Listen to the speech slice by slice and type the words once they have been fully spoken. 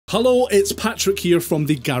Hello, it's Patrick here from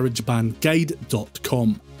the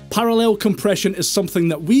GarageBandGuide.com. Parallel compression is something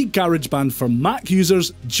that we GarageBand for Mac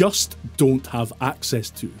users just don't have access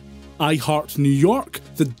to. iHeart New York,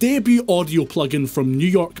 the debut audio plugin from New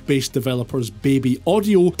York-based developers Baby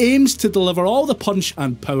Audio, aims to deliver all the punch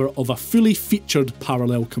and power of a fully featured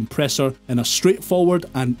parallel compressor in a straightforward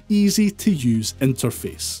and easy-to-use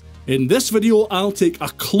interface. In this video, I'll take a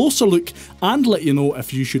closer look and let you know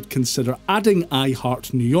if you should consider adding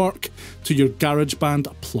iHeart New York to your GarageBand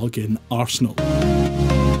plugin arsenal.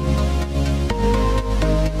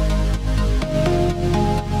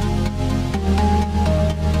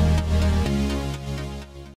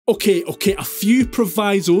 Okay, a few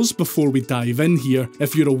provisos before we dive in here.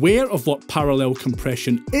 If you're aware of what parallel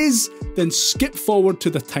compression is, then skip forward to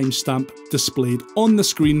the timestamp displayed on the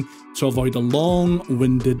screen to avoid a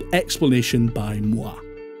long-winded explanation by moi.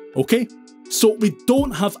 Okay? So we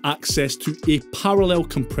don't have access to a parallel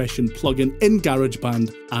compression plugin in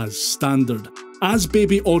GarageBand as standard. As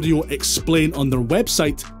Baby Audio explain on their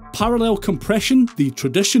website, parallel compression, the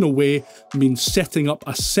traditional way, means setting up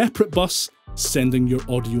a separate bus, sending your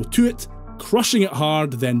audio to it, crushing it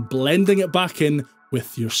hard, then blending it back in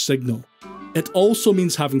with your signal. It also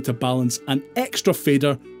means having to balance an extra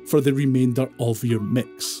fader for the remainder of your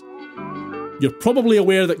mix. You're probably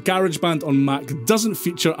aware that GarageBand on Mac doesn't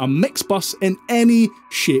feature a mix bus in any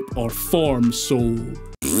shape or form, so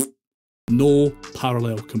no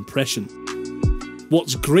parallel compression.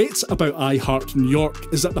 What's great about iHeart New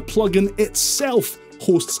York is that the plugin itself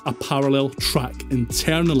hosts a parallel track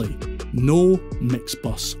internally. No mix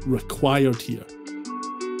bus required here.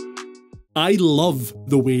 I love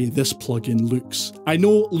the way this plugin looks. I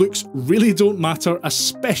know looks really don't matter,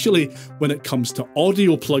 especially when it comes to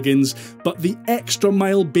audio plugins, but the extra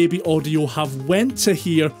mile Baby Audio have went to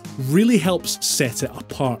here really helps set it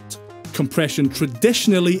apart. Compression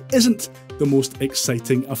traditionally isn't the most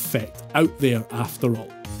exciting effect out there after all.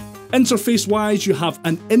 Interface-wise, you have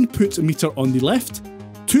an input meter on the left,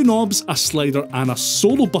 two knobs, a slider and a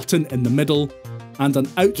solo button in the middle, and an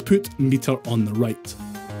output meter on the right.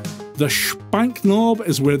 The spank knob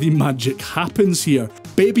is where the magic happens here.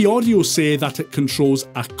 Baby Audio say that it controls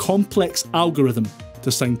a complex algorithm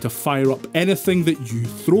designed to fire up anything that you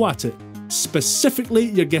throw at it. Specifically,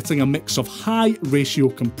 you're getting a mix of high ratio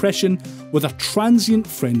compression with a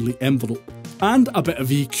transient-friendly envelope, and a bit of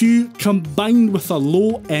EQ combined with a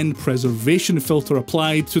low-end preservation filter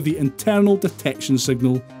applied to the internal detection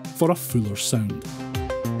signal for a fuller sound.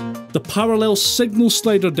 The parallel signal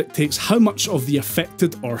slider dictates how much of the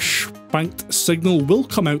affected or spanked signal will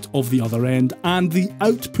come out of the other end, and the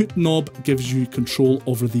output knob gives you control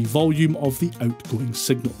over the volume of the outgoing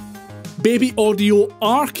signal. Baby Audio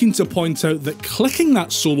are keen to point out that clicking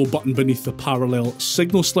that solo button beneath the parallel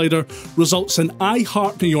signal slider results in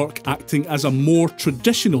iHeart New York acting as a more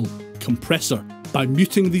traditional compressor by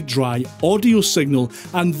muting the dry audio signal,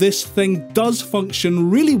 and this thing does function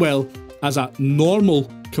really well as a normal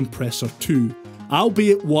compressor too,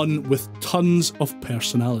 albeit one with tons of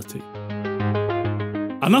personality.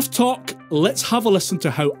 Enough talk, let's have a listen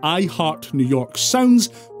to how iHeart New York sounds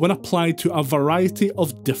when applied to a variety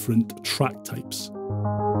of different track types.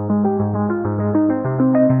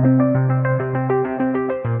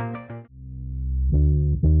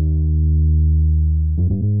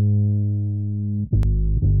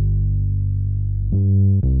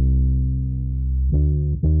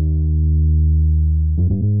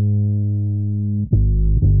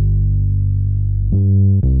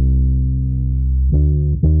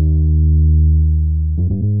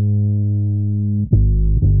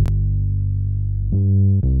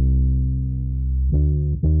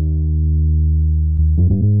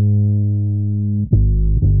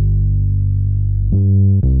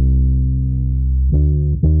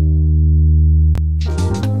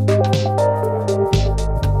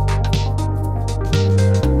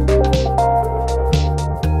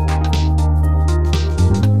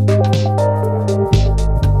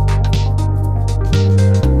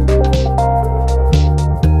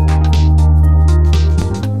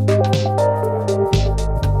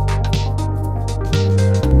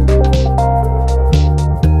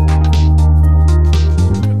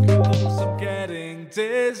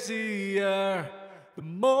 Dizzier, the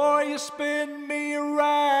more you spin me around.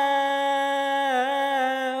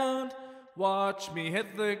 Watch me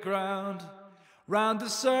hit the ground. Round the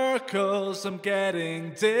circles, I'm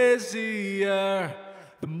getting dizzier.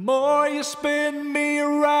 The more you spin me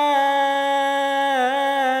around.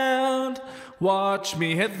 Watch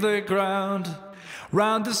me hit the ground.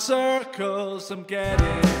 Round the circles, I'm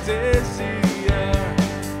getting dizzier.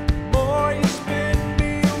 The more you spin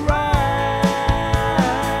me around.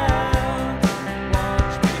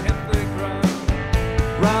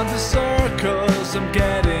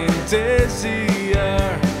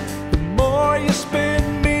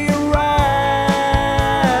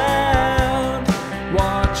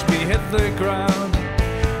 hit the ground.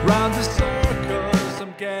 Round the circles,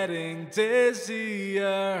 I'm getting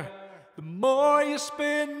dizzier. The more you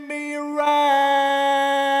spin me around,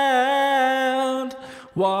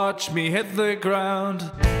 watch me hit the ground.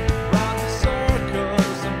 Round the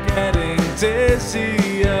circles, I'm getting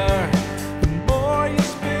dizzier. The more you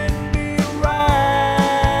spin me around,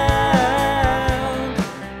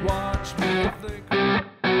 watch me hit the ground.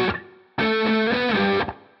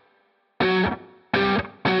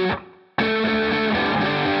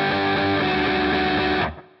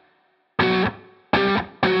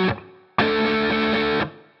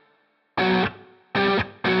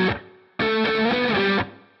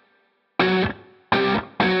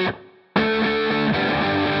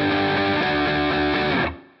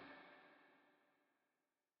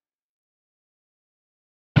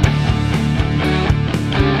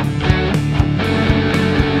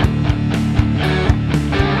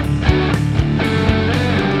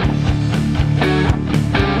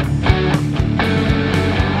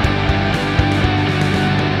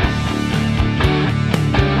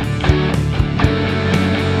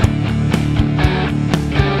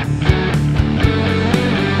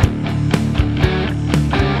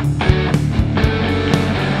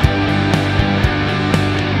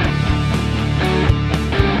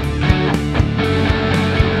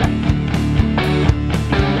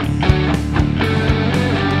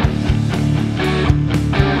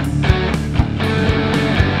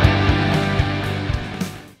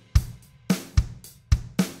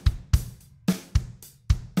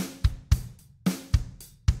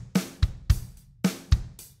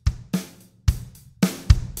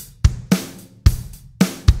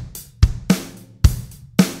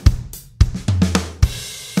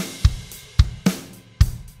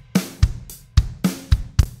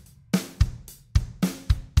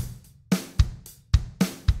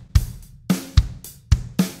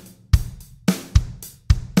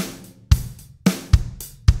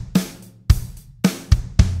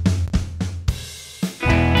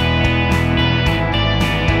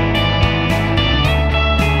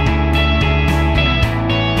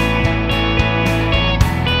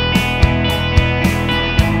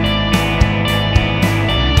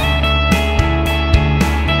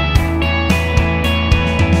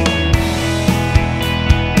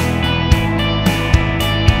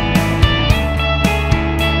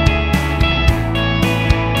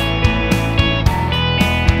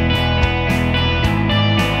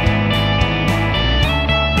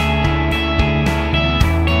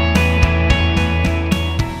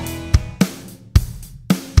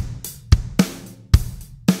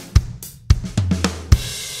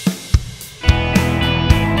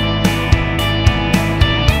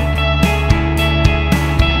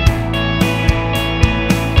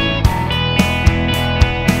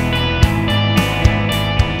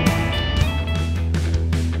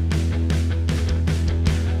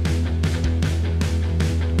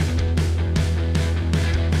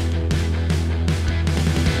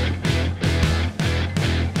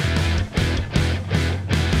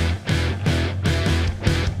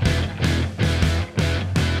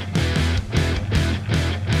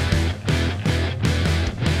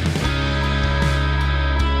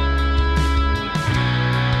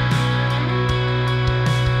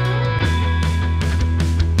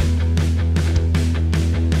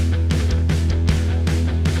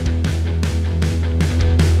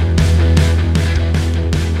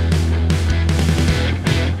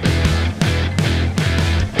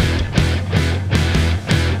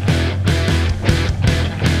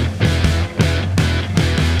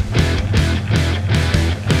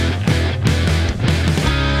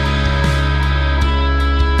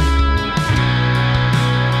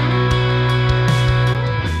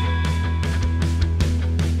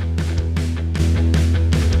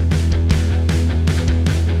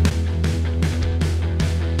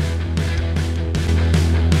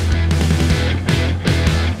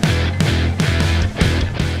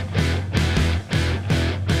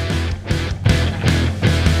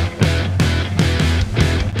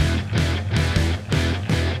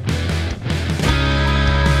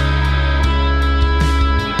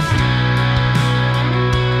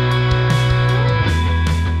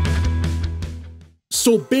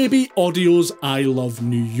 So Baby Audio's I Love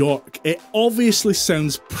New York. It obviously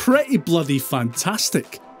sounds pretty bloody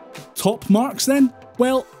fantastic. Top marks then?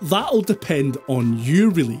 Well, that'll depend on you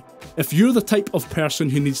really. If you're the type of person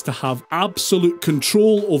who needs to have absolute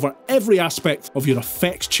control over every aspect of your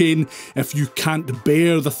effects chain, if you can't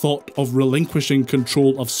bear the thought of relinquishing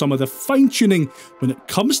control of some of the fine-tuning when it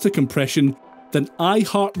comes to compression, then I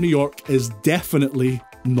Heart New York is definitely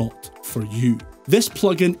not for you. This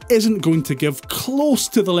plugin isn't going to give close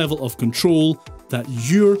to the level of control that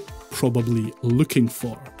you're probably looking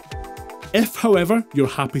for. If, however, you're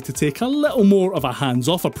happy to take a little more of a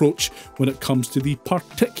hands-off approach when it comes to the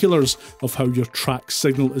particulars of how your track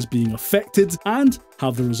signal is being affected and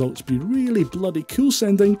have the results be really bloody cool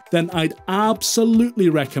sounding, then I'd absolutely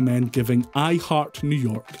recommend giving iHeart New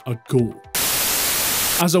York a go.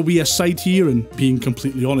 As a wee aside here, and being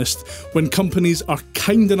completely honest, when companies are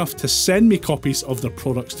kind enough to send me copies of their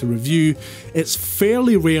products to review, it's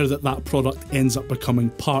fairly rare that that product ends up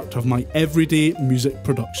becoming part of my everyday music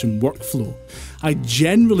production workflow. I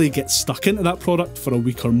generally get stuck into that product for a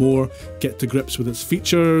week or more, get to grips with its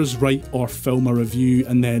features, write or film a review,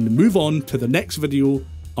 and then move on to the next video,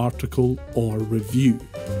 article, or review.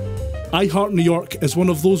 iHeart New York is one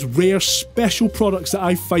of those rare special products that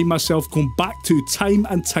I find myself going back to time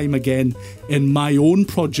and time again in my own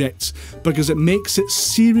projects because it makes it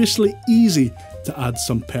seriously easy to add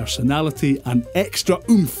some personality and extra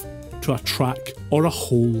oomph to a track or a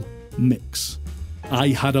whole mix. I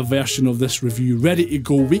had a version of this review ready to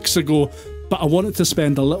go weeks ago, but I wanted to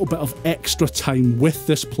spend a little bit of extra time with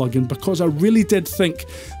this plugin because I really did think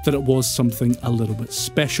that it was something a little bit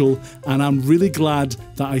special, and I'm really glad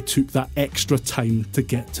that I took that extra time to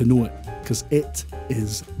get to know it, because it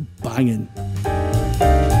is banging.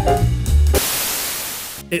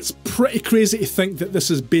 It's pretty crazy to think that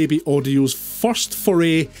this is Baby Audio's first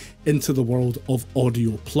foray into the world of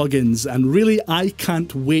audio plugins, and really I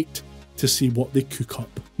can't wait to see what they cook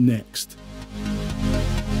up next.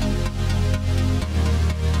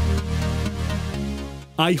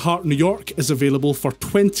 iHeart New York is available for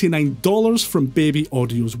 $29 from Baby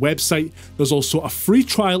Audio's website. There's also a free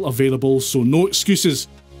trial available, so no excuses.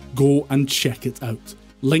 Go and check it out.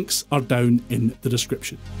 Links are down in the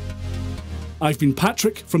description. I've been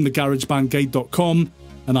Patrick from the GarageBandGuide.com,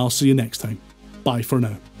 and I'll see you next time. Bye for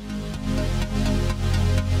now.